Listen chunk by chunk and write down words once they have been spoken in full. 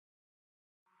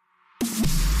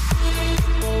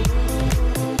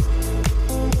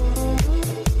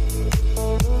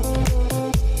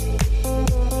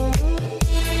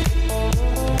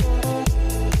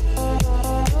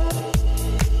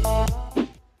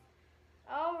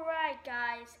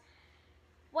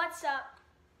What's up?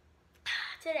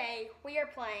 Today we are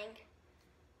playing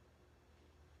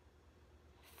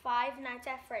Five Nights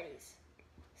at Freddy's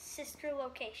Sister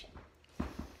Location.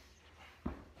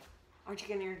 Aren't you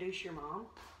going to introduce your mom?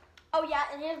 Oh yeah,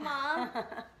 and his mom.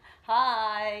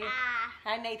 Hi.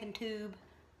 Hi, Nathan Tube.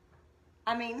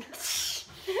 Nathan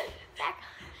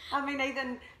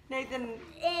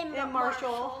and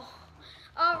Marshall.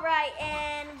 All right,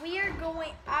 and we are going.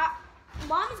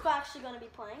 Mom is actually going to be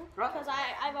playing because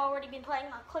I've already been playing.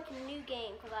 I'm clicking a new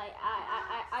game because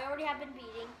I already have been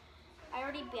beating. I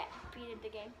already beated the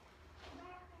game.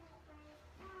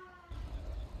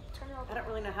 Turn it over. I don't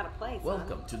really know how to play. Son.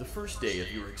 Welcome to the first day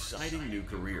of your exciting new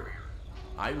career.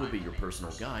 I will be your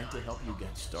personal guide to help you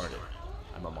get started.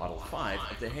 I'm a Model 5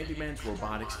 of the Handyman's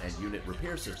Robotics and Unit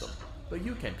Repair System, but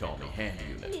you can call me Handy I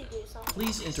Unit. need to do something.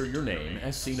 Please enter your name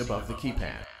as seen above the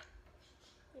keypad.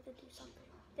 We have to do something.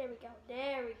 There we go.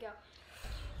 There we go.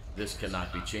 This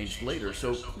cannot be changed later,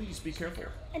 so please be careful.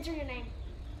 Enter your name.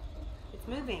 It's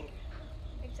moving.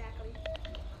 Exactly.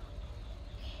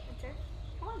 Enter.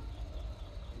 Come on.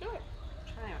 Do it. I'm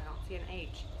trying. I don't see an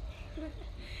H.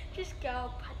 Just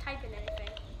go. Type in anything.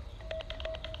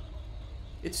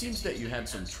 It seems that you had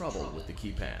some trouble with the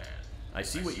keypad. I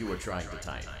see what you were trying to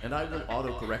type, and I will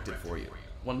auto-correct it for you.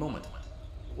 One moment.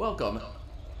 Welcome,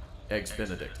 Eggs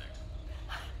Benedict.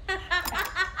 Eggs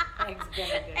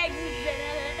Benedict. Eggs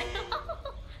Benedict.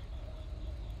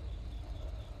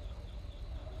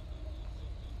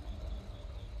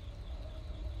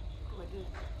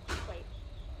 Wait.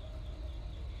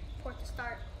 Port to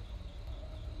start.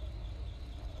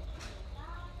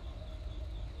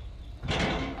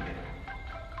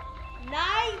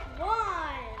 Night 1.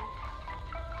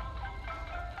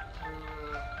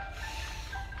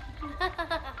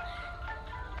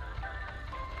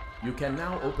 You can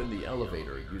now open the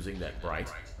elevator using that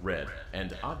bright, red,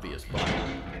 and obvious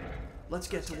button. Let's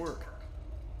get to work.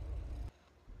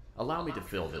 Allow me to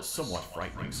fill this somewhat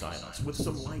frightening silence with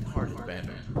some light-hearted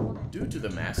banter. Due to the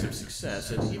massive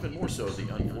success, and even more so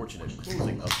the unfortunate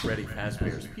closing of Freddy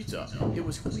Fazbear's Pizza, it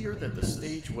was clear that the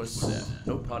stage was set,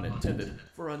 no pun intended,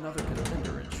 for another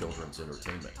contender in children's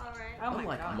entertainment.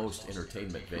 Unlike most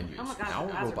entertainment venues,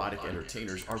 our robotic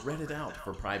entertainers are rented out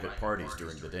for private parties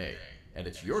during the day, and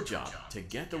it's your job to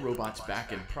get the robots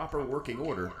back in proper working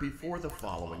order before the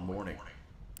following morning.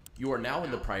 You are now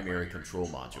in the primary control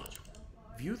module.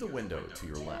 View the window to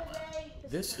your left.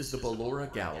 This is the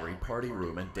Ballora Gallery Party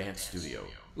Room and Dance Studio.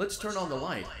 Let's turn on the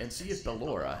light and see if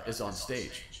Ballora is on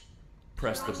stage.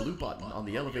 Press the blue button on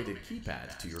the elevated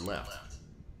keypad to your left.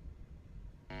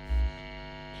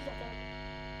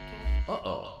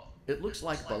 Uh-oh. It looks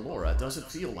like Ballora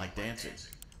doesn't feel like dancing.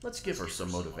 Let's give her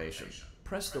some motivation.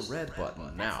 Press the red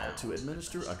button now to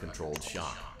administer a controlled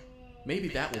shock. Maybe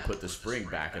that will put the spring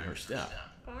back in her step.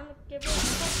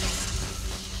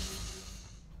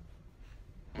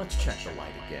 Let's check the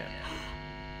light again.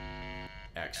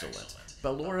 Excellent.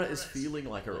 Ballora is feeling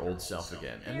like her old self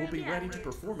again and will be ready to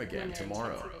perform again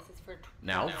tomorrow.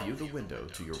 Now view the window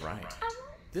to your right.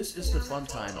 This is the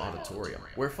Funtime Auditorium,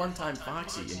 where Funtime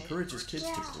Foxy encourages kids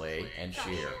to play and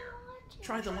share.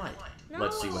 Try the light.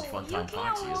 Let's see what Funtime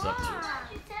Foxy is up to.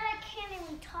 She said I can't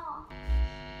even talk.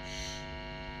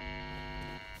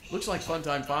 Looks like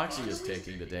Funtime Foxy is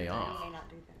taking the day off.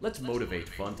 Let's motivate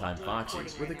Funtime Foxy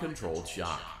with a controlled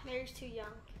shock. Mary's too young.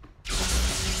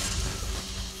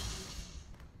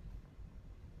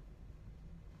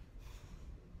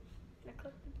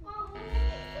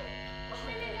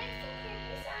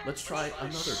 Let's try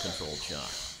another controlled shock.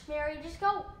 Mary, just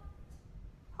go.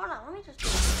 Hold on, let me just.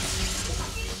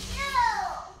 Mary,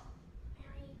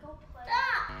 go play.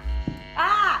 Stop!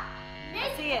 Ah!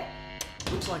 I see it.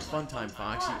 Looks like Funtime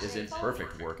Foxy is in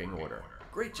perfect working order.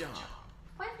 Great job.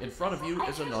 In front of you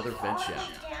is another vent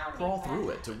shaft. Crawl through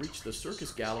it to reach the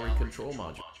Circus Gallery control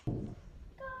module.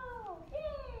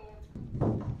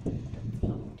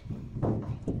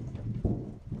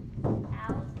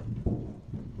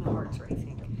 My heart's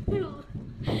racing.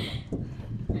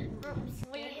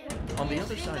 On the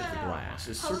other side of the glass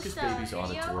is Circus Baby's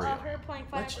auditorium.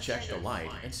 Let's check the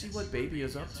light and see what Baby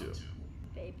is up to.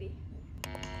 Baby.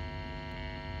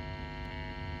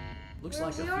 Looks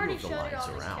like a few of the lights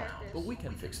are out, but we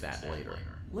can fix that later.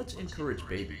 Let's encourage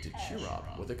Baby to cheer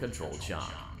up with a controlled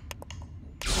shock.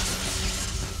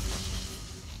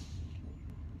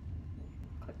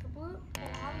 Click the blue.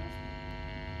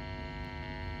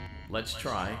 Let's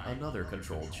try another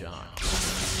controlled shock.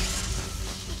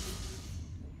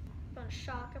 Gonna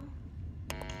shock him.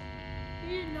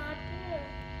 He's not there.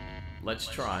 Let's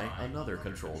try another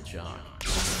controlled shock.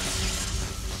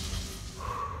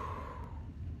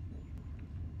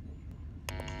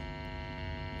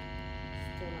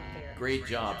 Great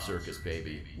job, Circus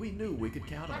Baby. We knew we could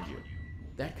count on you.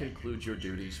 That concludes your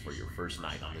duties for your first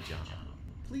night on the job.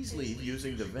 Please leave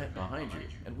using the vent behind you,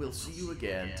 and we'll see you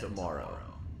again tomorrow.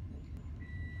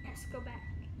 Yes, go back.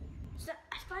 So,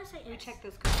 I was about to say We yes. check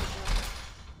those cookies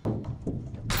out.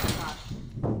 Gosh,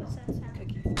 What's that sound?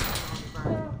 cookies.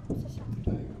 Oh, what's that sound?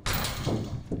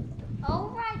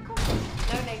 Alright, cool.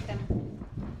 No, Nathan.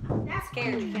 That's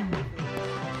Scared you can't leave me.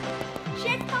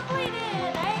 Check completed!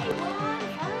 A1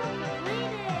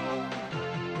 completed!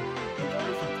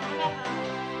 Enjoy some time at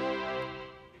home.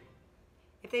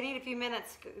 If they need a few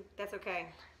minutes, that's okay.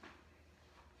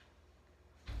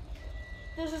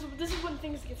 This is when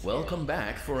things get scary. Welcome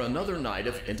back for another night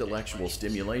of intellectual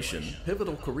stimulation,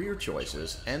 pivotal career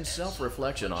choices, and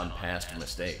self-reflection on past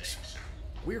mistakes.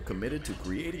 We're committed to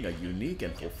creating a unique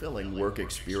and fulfilling work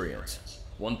experience.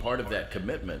 One part of that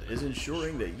commitment is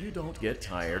ensuring that you don't get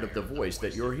tired of the voice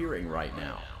that you're hearing right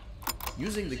now.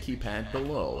 Using the keypad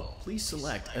below, please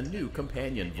select a new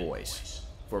companion voice.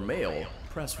 For male,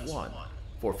 press 1.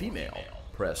 For female,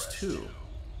 press 2.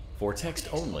 For text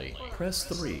only, press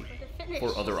 3.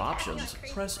 For other options,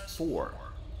 press 4.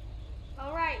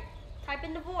 Alright, type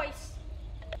in the voice.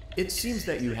 It seems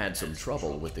that you had some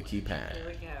trouble with the keypad. Here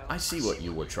we go. I see what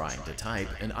you were trying to type,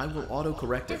 and I will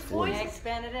auto-correct it for you. Eggs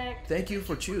Benedict. Thank you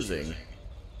for choosing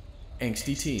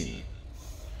Angsty Teen.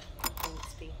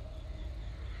 Angsty.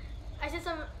 I said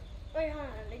some. Wait, hold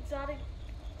on. Exotic.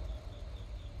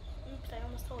 Oops, I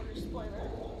almost told her spoiler.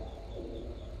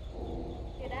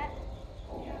 Hear that?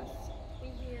 Yes. We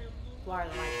hear. Why are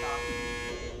the lights off?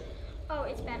 Oh,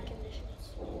 it's bad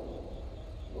conditions.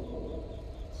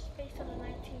 It's based on the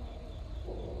 1980s.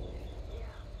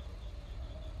 Yeah.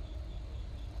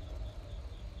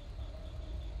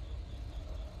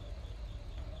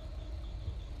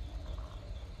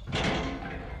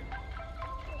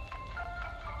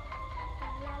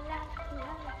 La, la, la,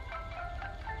 la.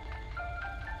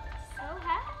 So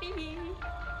happy.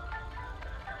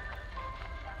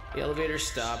 The elevator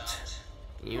stopped.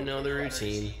 You know the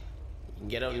routine. You can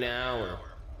get out now or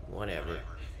whatever.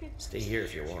 Stay here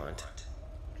if you want.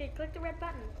 Okay, click the red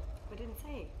button. I didn't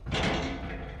say.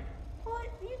 Well,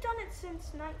 you've done it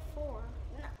since night 4.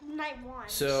 Night 1.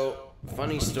 So,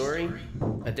 funny story.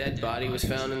 A dead body was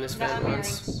found in this No, vent Mary.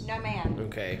 once. No, ma'am.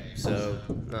 Okay, so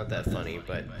not that funny,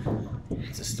 but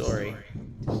it's a story.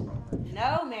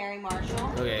 No, Mary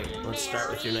Marshall. Okay, let's start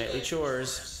with your nightly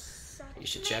chores. You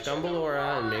should check on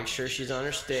Ballora and make sure she's on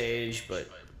her stage, but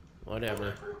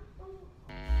whatever.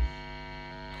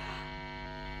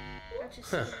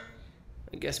 Huh.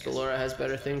 I guess Ballora has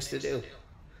better things to do.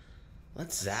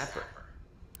 Let's zap her.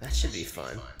 That should be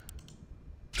fun.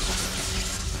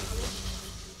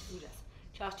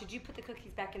 Josh, did you put the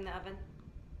cookies back in the oven?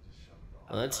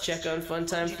 Let's check on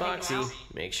Funtime Did you take Foxy. him out?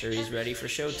 Make sure he's ready for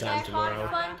showtime Check tomorrow.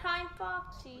 on Funtime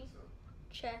Foxy.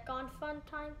 Check on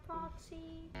Funtime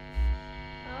Foxy.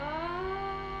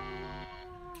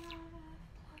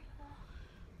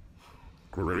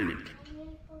 Great.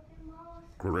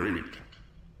 Great.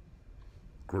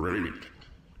 Great. Is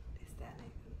that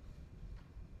Nathan?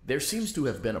 There seems to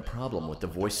have been a problem with the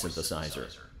voice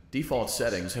synthesizer. Default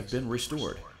settings have been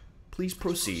restored. Please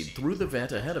proceed through the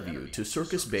vent ahead of you to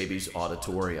Circus Baby's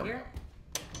auditorium. Here?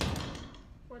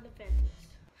 Where the vent is.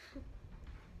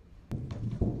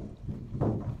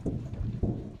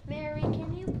 Mary,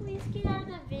 can you please get out of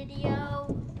the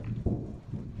video?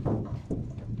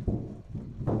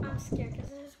 I'm scared because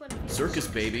this is what it is. Circus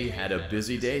Baby had a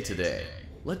busy day today.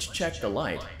 Let's check the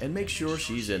light and make sure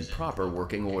she's in proper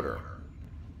working order.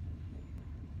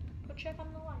 Go check on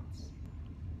the lights.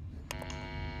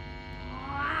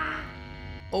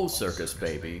 Oh, Circus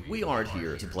Baby, we aren't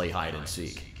here to play hide and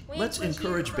seek. Let's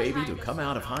encourage Baby to come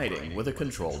out of hiding with a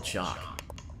controlled shock.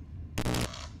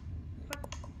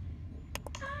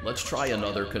 Let's try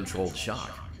another controlled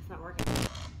shock. It's not working.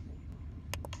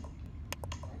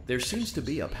 There seems to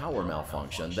be a power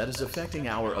malfunction that is affecting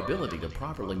our ability to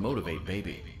properly motivate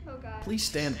Baby. Oh god. Please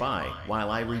stand by while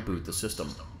I reboot the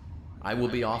system. I will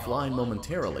be offline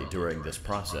momentarily during this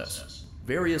process.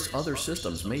 Various other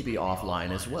systems may be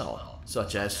offline as well,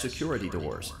 such as security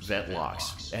doors, vent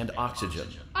locks, and oxygen.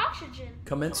 Oxygen.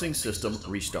 Commencing system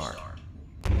restart.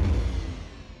 Oh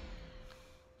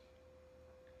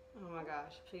my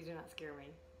gosh, please do not scare me.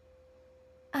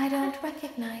 I don't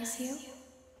recognize you.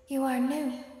 You are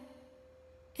new.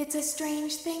 It's a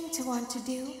strange thing to want to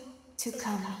do, to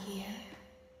come here.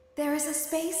 There is a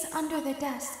space under the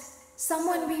desk.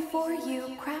 Someone before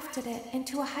you crafted it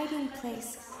into a hiding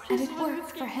place, and it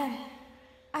worked for him.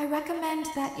 I recommend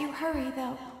that you hurry,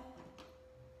 though.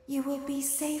 You will be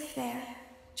safe there.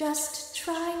 Just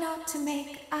try not to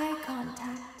make eye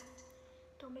contact.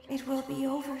 Don't make It will be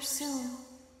over soon.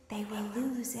 They will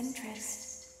lose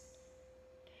interest.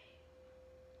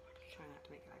 Try not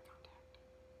to make eye contact.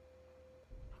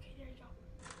 Okay, there you go.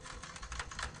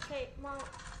 Okay, Mom.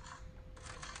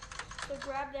 So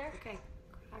grab there. Okay,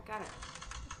 I got it.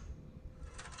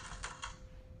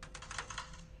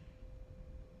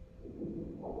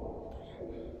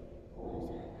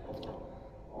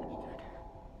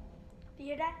 Do you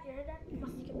hear that? You heard that? You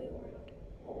must take a move around.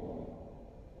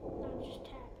 No, just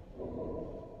tap. Oh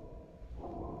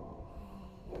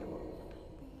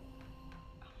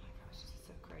my gosh, this is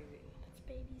so crazy. That's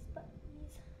baby's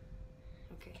buttons.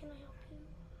 Okay. Can I help you?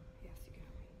 Yes, you can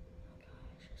help me. Oh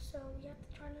gosh. So we have to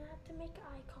try not to make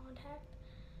eye contact.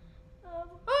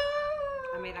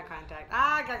 I made eye contact.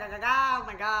 Ah, oh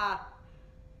my god.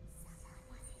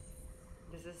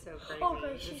 This is so crazy.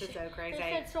 Okay, This is so crazy.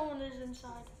 They said someone is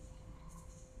inside.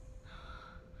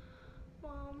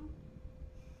 Mom.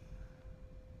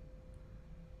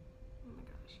 Oh my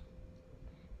gosh.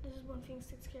 This is when things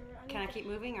get scary. Can I keep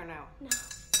moving or no? No.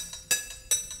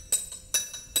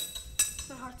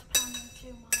 My heart's pounding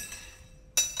too, Mom.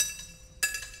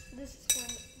 This is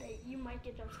when you might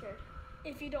get jump scared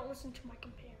if you don't listen to my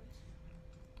commands.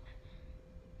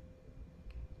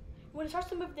 When it starts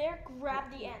to move there, grab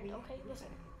the end, okay? Listen.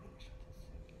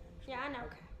 Yeah, I know.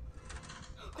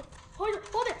 Okay. Hold it,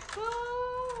 hold it.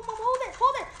 Oh, Mom, hold it,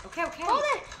 hold it. Okay, okay. Hold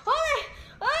it, hold it.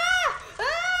 Ah,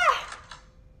 ah.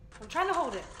 I'm trying to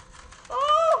hold it.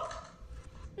 Oh,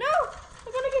 no,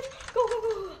 I'm gonna get, go, go,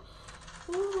 go.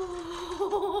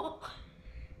 Ooh.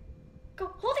 Go,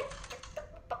 hold it.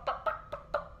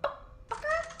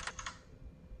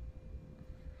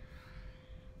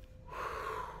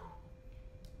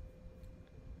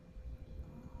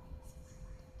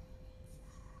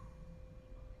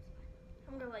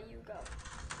 I'm gonna let you go.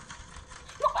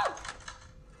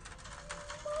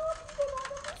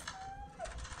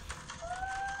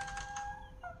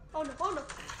 Oh no, oh no.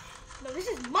 No, this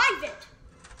is my vent.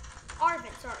 Our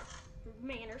vent, sorry.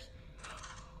 Manners.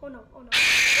 Oh no, oh no.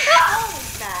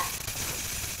 Oh, that.